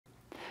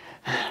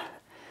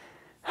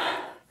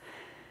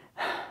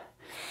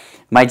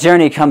My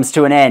journey comes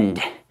to an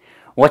end.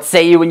 What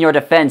say you in your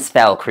defense,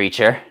 foul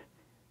creature?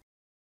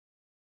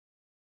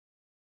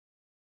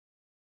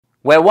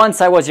 Where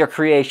once I was your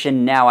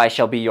creation, now I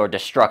shall be your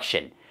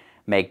destruction.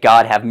 May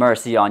God have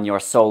mercy on your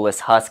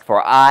soulless husk,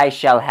 for I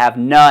shall have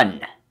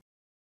none.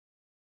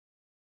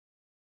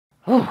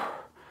 Whew.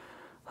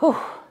 Whew.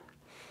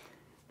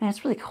 Man,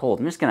 it's really cold.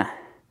 I'm just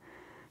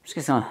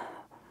gonna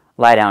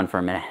lie down for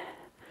a minute.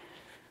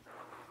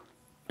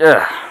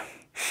 Ugh.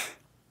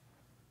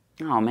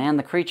 Oh man,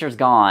 the creature's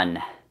gone.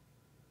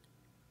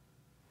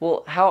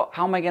 Well, how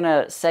am I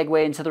gonna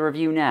segue into the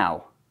review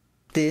now?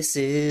 This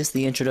is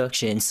the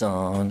introduction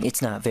song.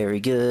 It's not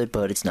very good,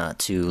 but it's not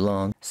too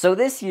long. So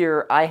this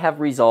year, I have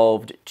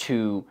resolved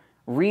to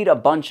read a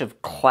bunch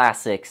of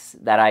classics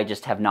that I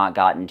just have not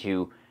gotten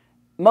to,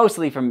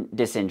 mostly from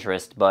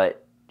disinterest,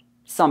 but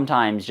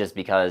sometimes just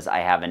because I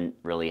haven't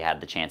really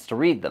had the chance to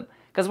read them.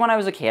 Because when I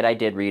was a kid, I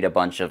did read a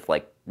bunch of,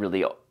 like,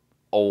 really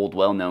old,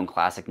 well-known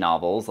classic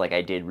novels. Like,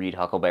 I did read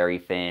Huckleberry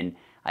Finn,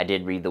 I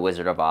did read The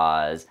Wizard of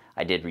Oz,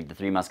 I did read The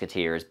Three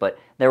Musketeers, but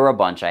there were a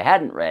bunch I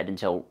hadn't read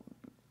until,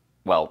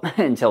 well,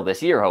 until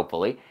this year,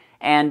 hopefully.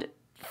 And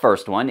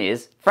first one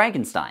is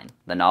Frankenstein,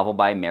 the novel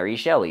by Mary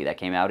Shelley that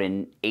came out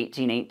in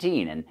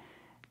 1818, and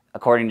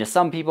according to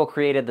some people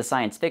created the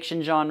science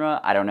fiction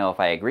genre. I don't know if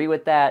I agree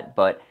with that,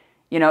 but,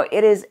 you know,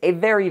 it is a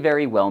very,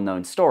 very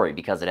well-known story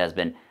because it has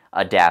been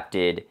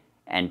adapted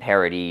and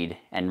parodied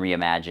and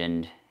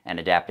reimagined and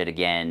adapted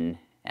again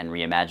and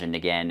reimagined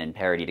again and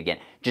parodied again,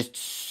 just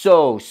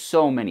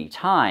so many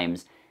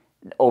times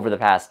over the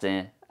past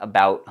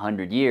about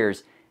 100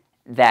 years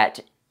that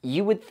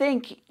you would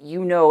think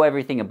you know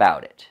everything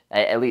about it.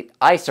 At least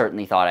I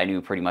certainly thought I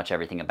knew pretty much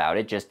everything about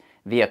it, just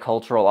via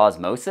cultural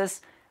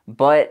osmosis,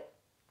 but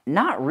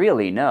not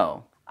really,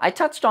 no. I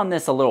touched on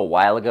this a little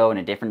while ago in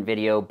a different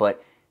video,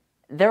 but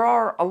there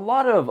are a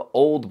lot of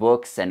old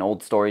books and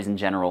old stories in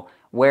general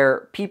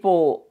where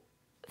people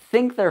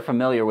think they're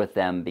familiar with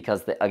them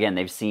because, again,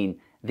 they've seen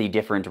the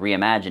different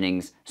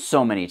reimaginings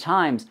so many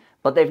times,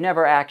 but they've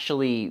never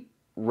actually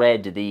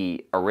read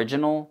the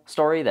original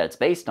story that it's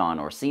based on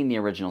or seen the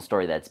original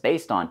story that it's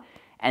based on.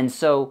 And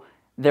so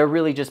they're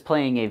really just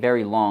playing a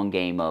very long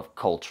game of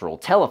cultural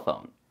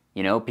telephone.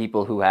 You know,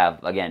 people who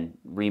have, again,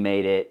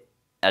 remade it,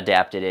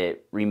 adapted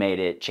it, remade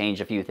it,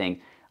 changed a few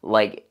things,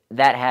 like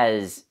that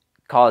has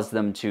caused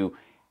them to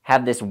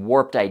have this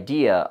warped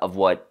idea of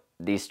what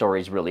these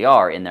stories really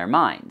are in their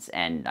minds.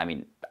 And I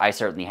mean, I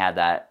certainly had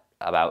that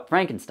about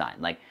Frankenstein.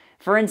 Like,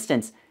 for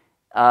instance,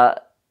 and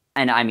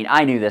I mean,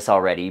 I knew this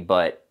already,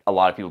 but a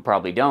lot of people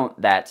probably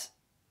don't, that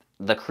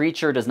the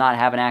creature does not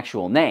have an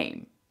actual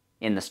name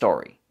in the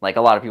story. Like,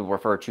 a lot of people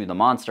refer to the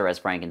monster as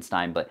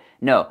Frankenstein, but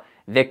no,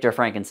 Victor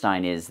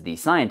Frankenstein is the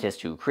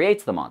scientist who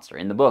creates the monster.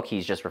 In the book,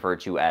 he's just referred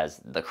to as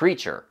the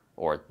creature,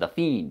 or the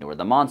fiend, or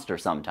the monster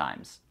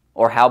sometimes.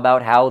 Or how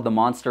about how the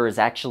monster is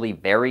actually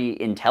very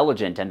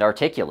intelligent and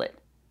articulate?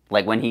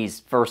 Like, when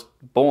he's first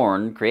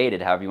born,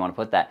 created, however you want to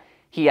put that,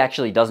 he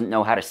actually doesn't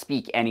know how to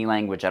speak any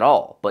language at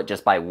all, but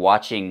just by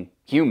watching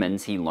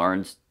humans, he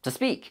learns to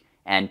speak.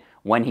 And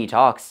when he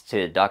talks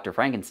to Dr.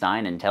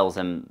 Frankenstein and tells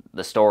him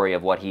the story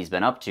of what he's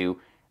been up to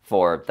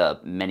for the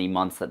many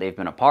months that they've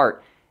been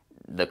apart,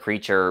 the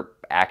creature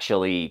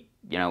actually,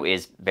 you know,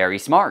 is very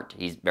smart.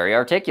 He's very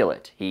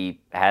articulate. He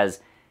has,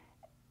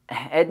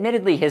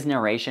 admittedly, his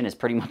narration is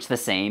pretty much the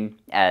same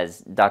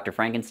as Dr.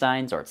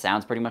 Frankenstein's, or it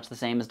sounds pretty much the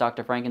same as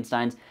Dr.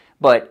 Frankenstein's,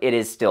 but it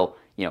is still,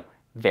 you know,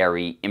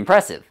 very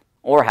impressive.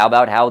 Or how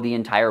about how the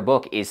entire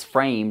book is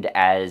framed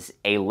as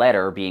a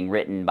letter being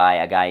written by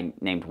a guy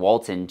named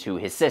Walton to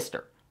his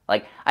sister.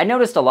 Like, I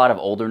noticed a lot of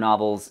older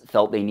novels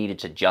felt they needed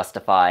to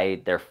justify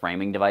their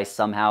framing device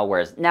somehow,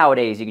 whereas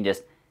nowadays you can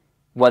just,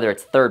 whether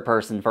it's third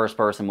person, first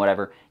person,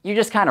 whatever, you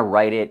just kind of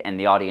write it and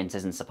the audience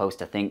isn't supposed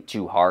to think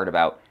too hard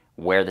about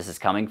where this is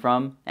coming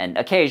from. And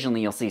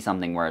occasionally you'll see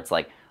something where it's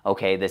like,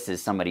 okay, this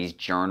is somebody's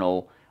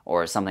journal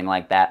or something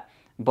like that.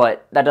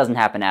 But that doesn't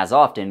happen as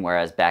often,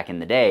 whereas back in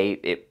the day,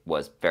 it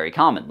was very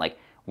common. Like,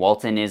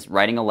 Walton is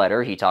writing a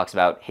letter, he talks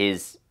about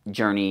his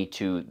journey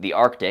to the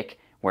Arctic,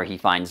 where he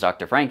finds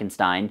Dr.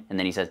 Frankenstein, and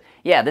then he says,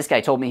 yeah, this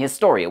guy told me his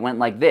story, it went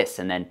like this,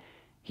 and then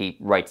he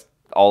writes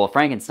all of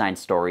Frankenstein's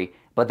story,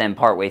 but then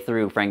partway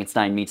through,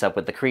 Frankenstein meets up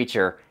with the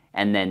creature,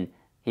 and then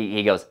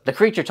he goes, the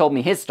creature told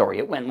me his story,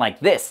 it went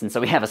like this, and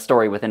so we have a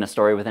story within a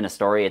story within a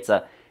story. It's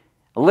a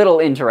little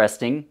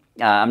interesting.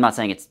 I'm not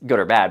saying it's good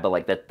or bad, but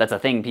like that's a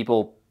thing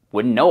people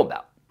wouldn't know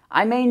about.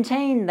 I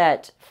maintain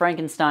that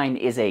Frankenstein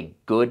is a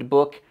good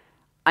book.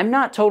 I'm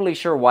not totally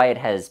sure why it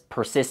has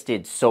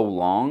persisted so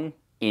long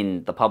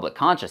in the public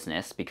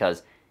consciousness,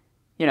 because,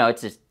 you know,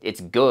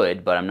 it's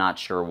good, but I'm not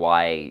sure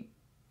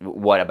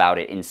what about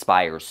it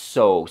inspires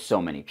so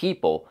many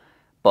people.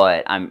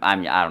 But I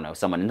don't know,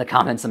 someone in the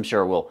comments I'm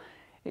sure will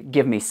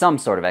give me some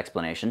sort of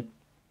explanation.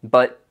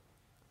 But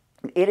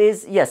it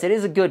is, yes, it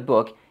is a good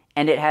book,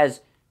 and it has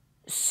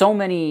so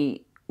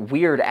many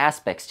weird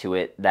aspects to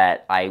it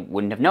that I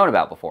wouldn't have known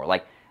about before.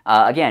 Like,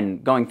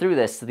 again, going through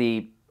this,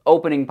 the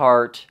opening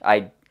part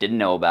I didn't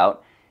know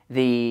about.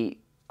 The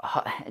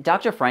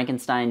Dr.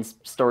 Frankenstein's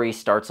story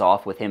starts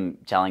off with him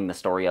telling the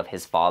story of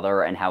his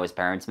father and how his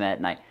parents met,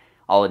 and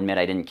I'll admit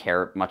I didn't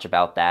care much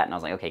about that, and I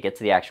was like, okay, get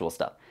to the actual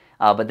stuff.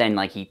 But then,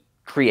 like, he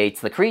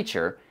creates the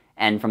creature,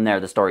 and from there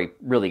the story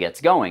really gets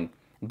going.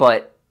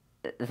 But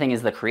the thing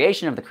is, the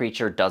creation of the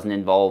creature doesn't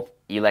involve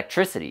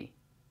electricity.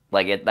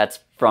 Like, that's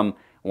from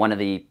one of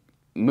the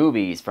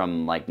movies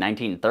from, like,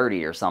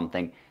 1930 or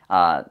something,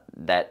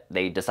 that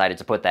they decided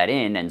to put that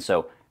in, and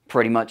so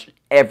pretty much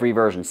every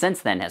version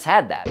since then has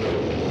had that.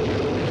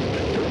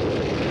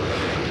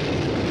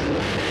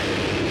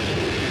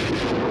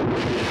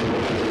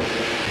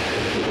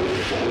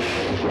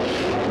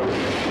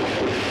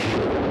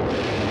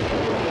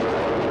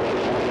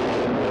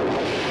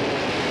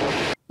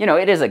 You know,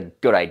 it is a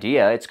good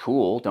idea, it's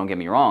cool, don't get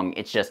me wrong,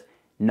 it's just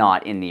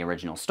not in the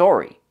original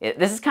story.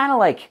 This is kind of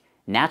like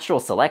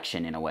natural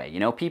selection in a way, you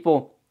know?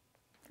 People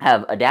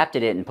have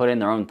adapted it and put in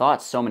their own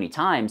thoughts so many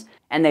times,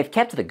 and they've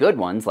kept the good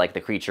ones, like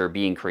the creature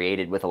being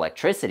created with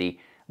electricity,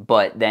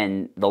 but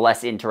then the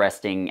less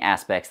interesting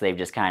aspects they've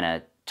just kind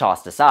of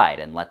tossed aside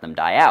and let them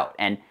die out.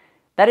 And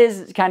that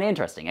is kind of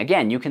interesting.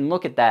 Again, you can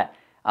look at that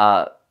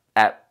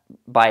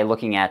by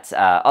looking at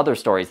other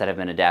stories that have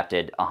been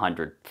adapted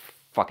 100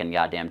 fucking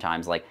goddamn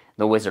times, like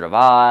The Wizard of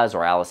Oz,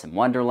 or Alice in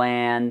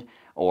Wonderland,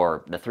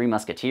 or The Three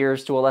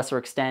Musketeers to a lesser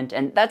extent.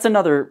 And that's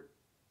another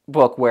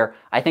book where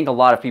I think a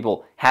lot of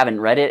people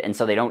haven't read it, and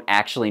so they don't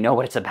actually know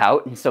what it's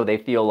about, and so they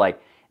feel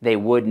like they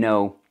would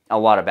know a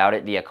lot about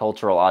it via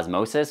cultural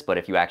osmosis, but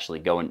if you actually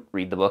go and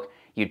read the book,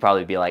 you'd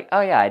probably be like, oh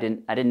yeah, I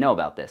didn't know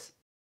about this.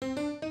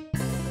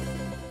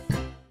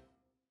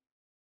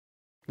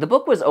 The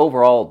book was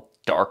overall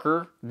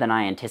darker than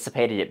I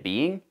anticipated it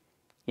being,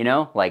 you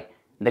know, like,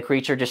 the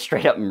creature just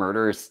straight up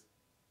murders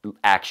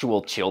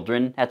actual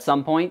children at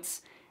some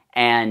points,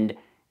 and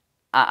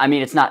I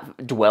mean, it's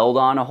not dwelled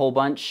on a whole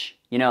bunch,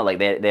 you know, like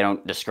they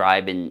don't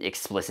describe in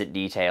explicit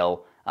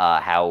detail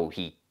how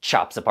he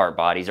chops apart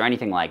bodies or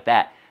anything like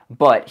that,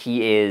 but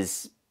he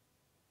is,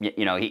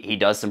 you know, he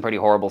does some pretty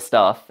horrible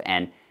stuff,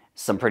 and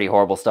some pretty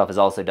horrible stuff is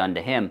also done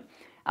to him.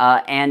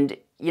 And,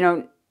 you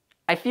know,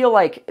 I feel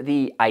like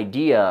the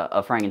idea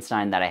of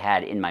Frankenstein that I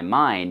had in my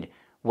mind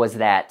was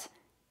that,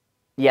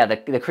 yeah,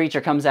 the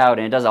creature comes out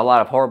and it does a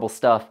lot of horrible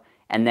stuff,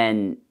 and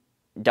then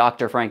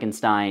Dr.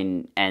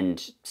 Frankenstein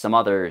and some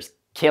others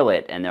kill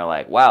it, and they're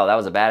like, wow, that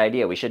was a bad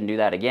idea, we shouldn't do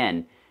that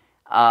again.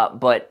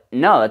 But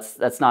no,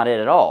 that's not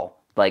it at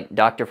all. Like,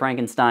 Dr.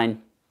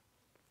 Frankenstein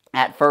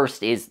at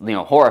first is, you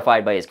know,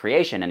 horrified by his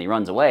creation, and he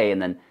runs away,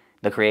 and then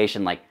the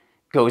creation, like,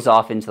 goes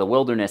off into the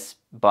wilderness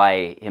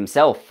by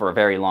himself for a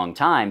very long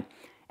time,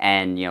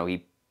 and, you know,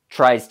 he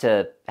tries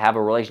to have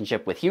a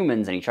relationship with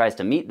humans, and he tries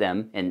to meet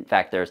them. In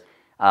fact, there's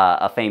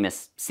a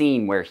famous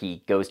scene where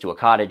he goes to a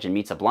cottage and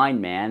meets a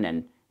blind man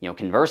and, you know,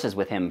 converses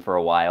with him for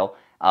a while,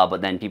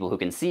 but then people who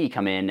can see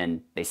come in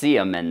and they see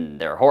him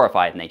and they're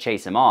horrified and they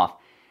chase him off.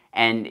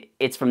 And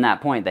it's from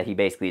that point that he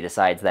basically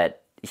decides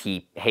that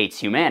he hates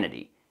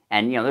humanity.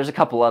 And, you know, there's a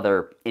couple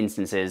other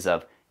instances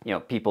of, you know,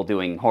 people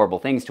doing horrible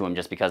things to him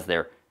just because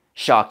they're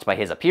shocked by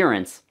his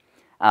appearance.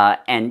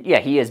 And yeah,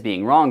 he is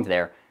being wronged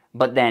there.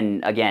 But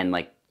then again,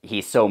 like,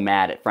 he's so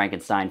mad at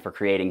Frankenstein for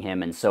creating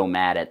him and so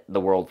mad at the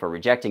world for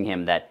rejecting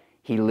him that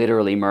he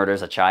literally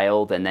murders a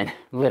child, and then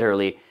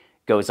literally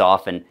goes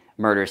off and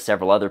murders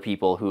several other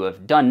people who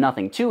have done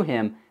nothing to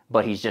him,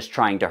 but he's just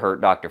trying to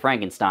hurt Dr.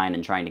 Frankenstein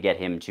and trying to get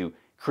him to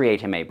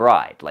create him a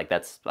bride. Like,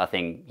 that's a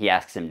thing he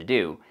asks him to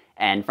do.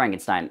 And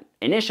Frankenstein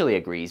initially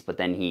agrees, but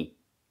then he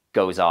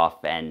goes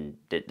off and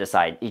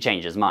he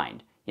changes his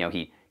mind. You know,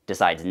 he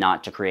decides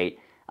not to create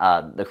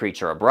the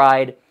creature a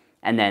bride,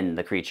 and then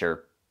the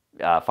creature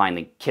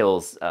finally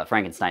kills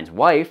Frankenstein's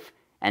wife,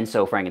 and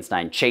so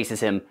Frankenstein chases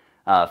him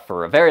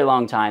for a very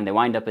long time. They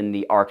wind up in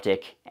the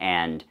Arctic,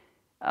 and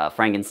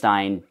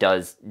Frankenstein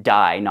does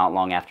die not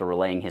long after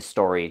relaying his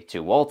story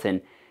to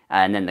Walton,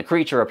 and then the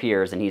creature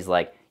appears, and he's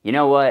like, you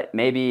know what,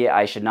 maybe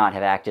I should not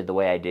have acted the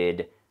way I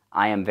did.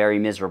 I am very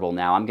miserable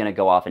now, I'm gonna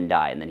go off and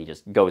die, and then he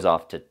just goes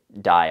off to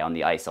die on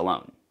the ice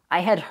alone.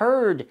 I had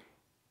heard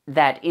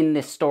that in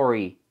this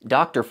story,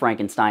 Dr.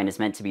 Frankenstein is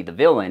meant to be the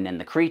villain, and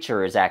the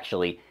creature is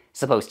actually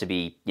supposed to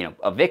be, you know,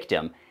 a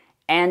victim.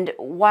 And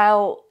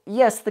while,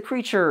 yes, the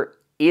creature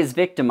is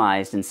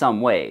victimized in some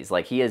ways,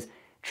 like, he is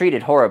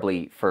treated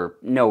horribly for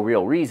no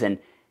real reason,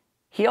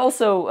 he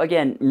also,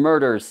 again,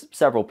 murders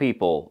several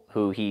people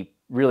who he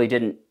really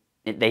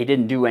they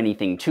didn't do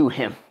anything to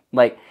him.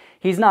 Like,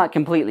 he's not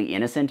completely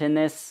innocent in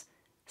this,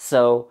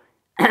 so,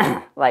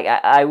 like,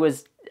 I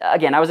was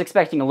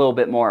expecting a little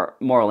bit more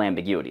moral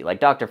ambiguity. Like,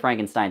 Dr.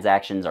 Frankenstein's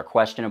actions are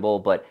questionable,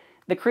 but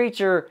the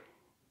creature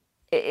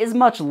is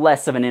much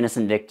less of an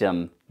innocent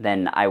victim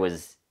than I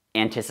was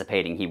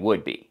anticipating he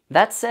would be.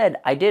 That said,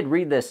 I did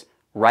read this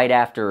right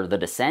after The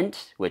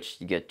Descent, which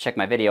you could check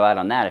my video out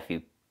on that if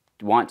you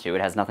want to.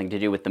 It has nothing to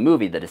do with the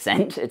movie The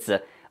Descent. It's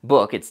a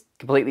book. It's a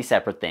completely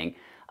separate thing.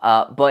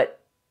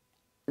 But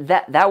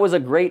that was a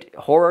great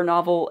horror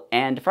novel,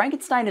 and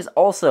Frankenstein is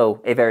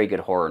also a very good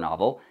horror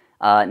novel.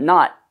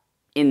 Not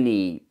in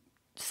the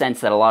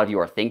sense that a lot of you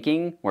are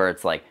thinking, where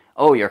it's like,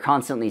 oh, you're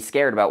constantly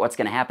scared about what's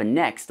going to happen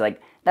next.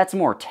 Like, that's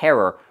more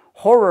terror.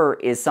 Horror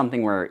is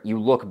something where you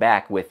look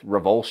back with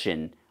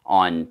revulsion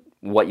on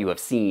what you have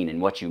seen and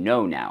what you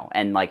know now.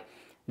 And, like,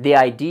 the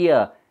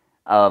idea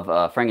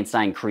of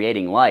Frankenstein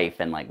creating life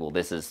and, like, well,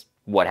 this is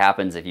what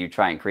happens if you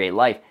try and create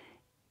life,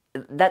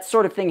 that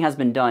sort of thing has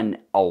been done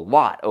a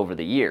lot over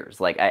the years.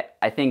 Like,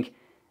 I think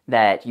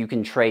that you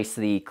can trace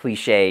the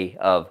cliche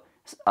of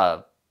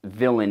a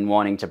villain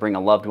wanting to bring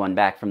a loved one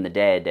back from the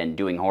dead and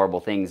doing horrible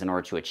things in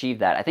order to achieve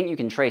that. I think you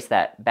can trace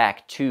that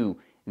back to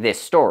this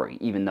story,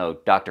 even though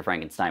Dr.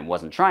 Frankenstein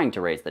wasn't trying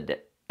to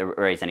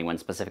raise anyone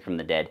specific from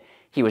the dead.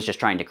 He was just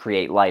trying to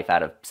create life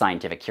out of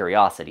scientific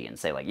curiosity and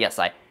say, like, yes,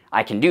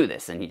 I can do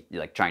this, and he's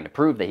like trying to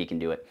prove that he can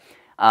do it.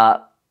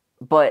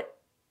 But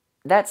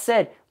that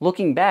said,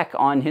 looking back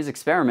on his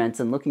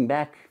experiments and looking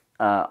back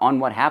on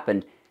what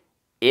happened,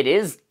 it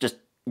is just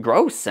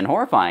gross and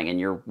horrifying, and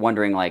you're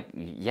wondering, like,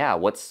 yeah,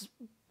 what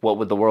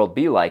would the world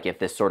be like if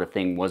this sort of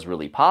thing was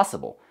really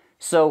possible?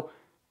 So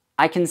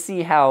I can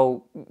see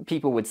how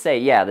people would say,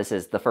 yeah, this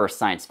is the first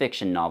science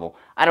fiction novel.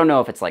 I don't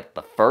know if it's like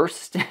the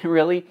first,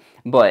 really,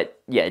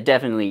 but yeah, it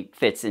definitely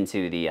fits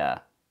into the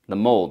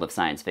mold of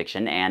science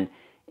fiction, and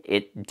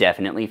it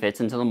definitely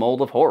fits into the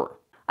mold of horror.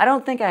 I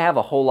don't think I have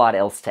a whole lot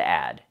else to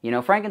add. You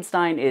know,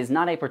 Frankenstein is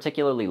not a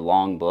particularly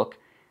long book,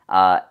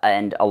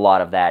 and a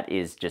lot of that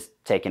is just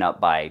taken up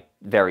by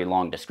very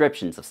long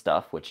descriptions of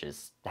stuff, which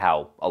is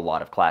how a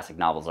lot of classic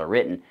novels are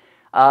written.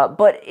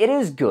 But it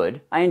is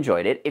good. I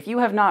enjoyed it. If you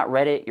have not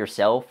read it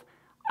yourself,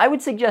 I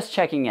would suggest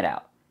checking it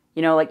out.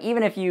 You know, like,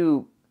 even if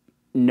you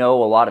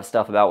know a lot of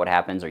stuff about what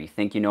happens, or you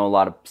think you know a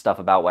lot of stuff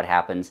about what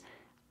happens,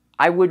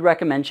 I would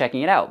recommend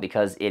checking it out,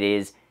 because it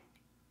is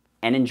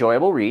an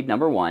enjoyable read,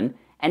 number one,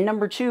 and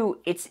number two,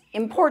 it's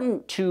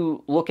important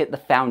to look at the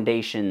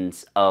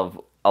foundations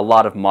of a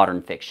lot of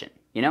modern fiction,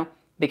 you know?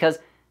 Because,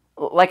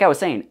 like I was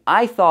saying,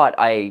 I thought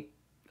I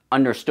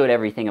understood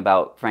everything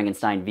about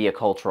Frankenstein via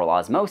cultural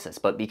osmosis,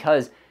 but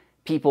because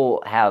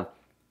people have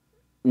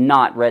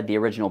not read the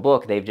original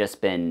book, they've just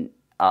been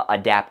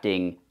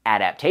adapting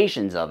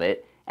adaptations of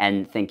it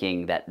and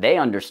thinking that they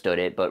understood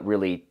it, but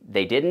really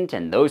they didn't,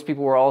 and those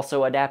people were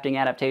also adapting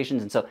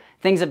adaptations, and so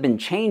things have been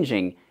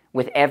changing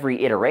with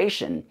every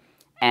iteration,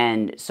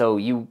 and so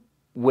you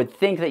would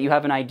think that you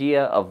have an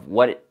idea of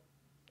what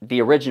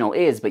the original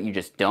is, but you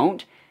just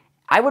don't.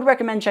 I would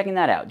recommend checking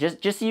that out,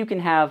 just so you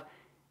can have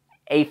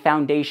a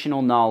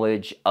foundational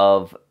knowledge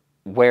of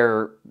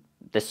where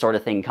this sort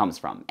of thing comes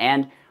from.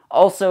 And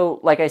also,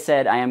 like I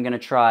said, I am going to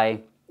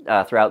try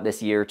throughout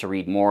this year to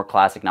read more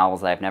classic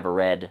novels that I've never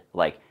read.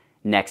 Like,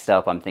 next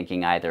up, I'm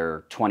thinking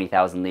either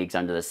 20,000 Leagues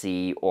Under the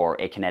Sea or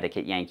A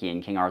Connecticut Yankee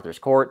in King Arthur's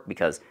Court,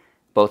 because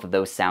both of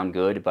those sound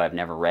good, but I've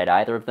never read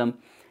either of them.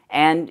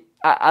 And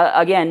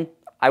again,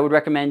 I would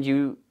recommend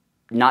you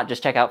not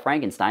just check out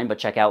Frankenstein, but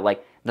check out,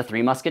 like, The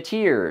Three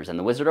Musketeers and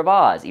The Wizard of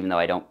Oz, even though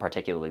I don't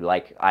particularly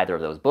like either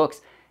of those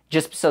books,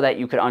 just so that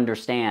you could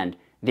understand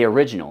the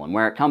original and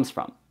where it comes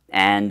from.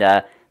 And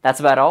that's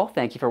about all.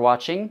 Thank you for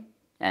watching.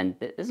 And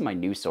this is my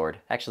new sword.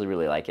 I actually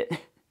really like it.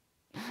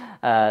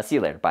 See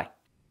you later. Bye.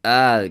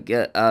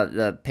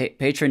 The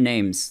patron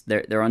names,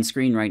 they're on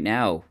screen right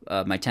now.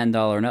 My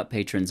 $10 and up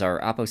patrons are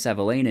Apo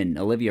Savalainen,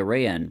 Olivia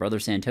Rayan, Brother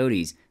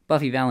Santodes,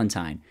 Buffy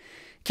Valentine,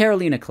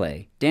 Carolina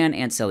Clay, Dan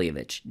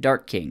Antselievich,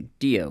 Dark King,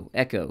 Dio,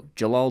 Echo,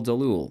 Jalal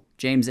Dalul,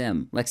 James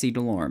M., Lexi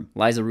Delorme,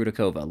 Liza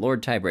Rudakova,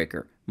 Lord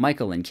Tiebreaker,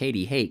 Michael and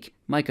Katie Hake,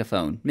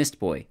 Microphone,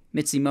 Mistboy,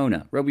 Mitzi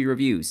Mona, Roby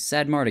Reviews,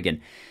 Sad Mardigan,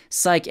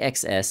 Psych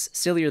XS,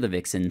 Sillier the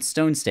Vixen,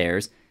 Stone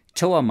Stairs,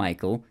 Toa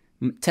Michael,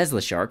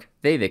 Tesla Shark,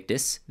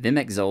 Vevictus,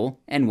 Vimex Zol,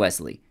 and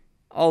Wesley.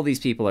 All these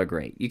people are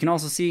great. You can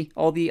also see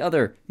all the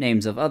other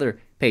names of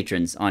other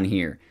patrons on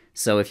here.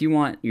 So if you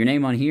want your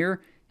name on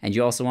here, and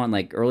you also want,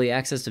 like, early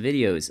access to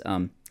videos,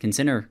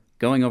 consider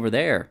going over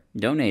there,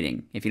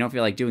 donating. If you don't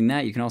feel like doing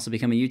that, you can also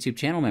become a YouTube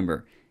channel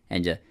member,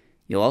 and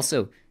you'll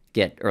also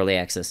get early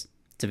access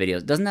to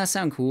videos. Doesn't that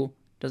sound cool?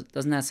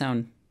 Doesn't that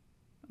sound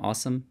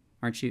awesome?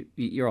 Aren't you?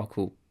 You're all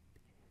cool.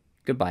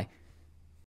 Goodbye.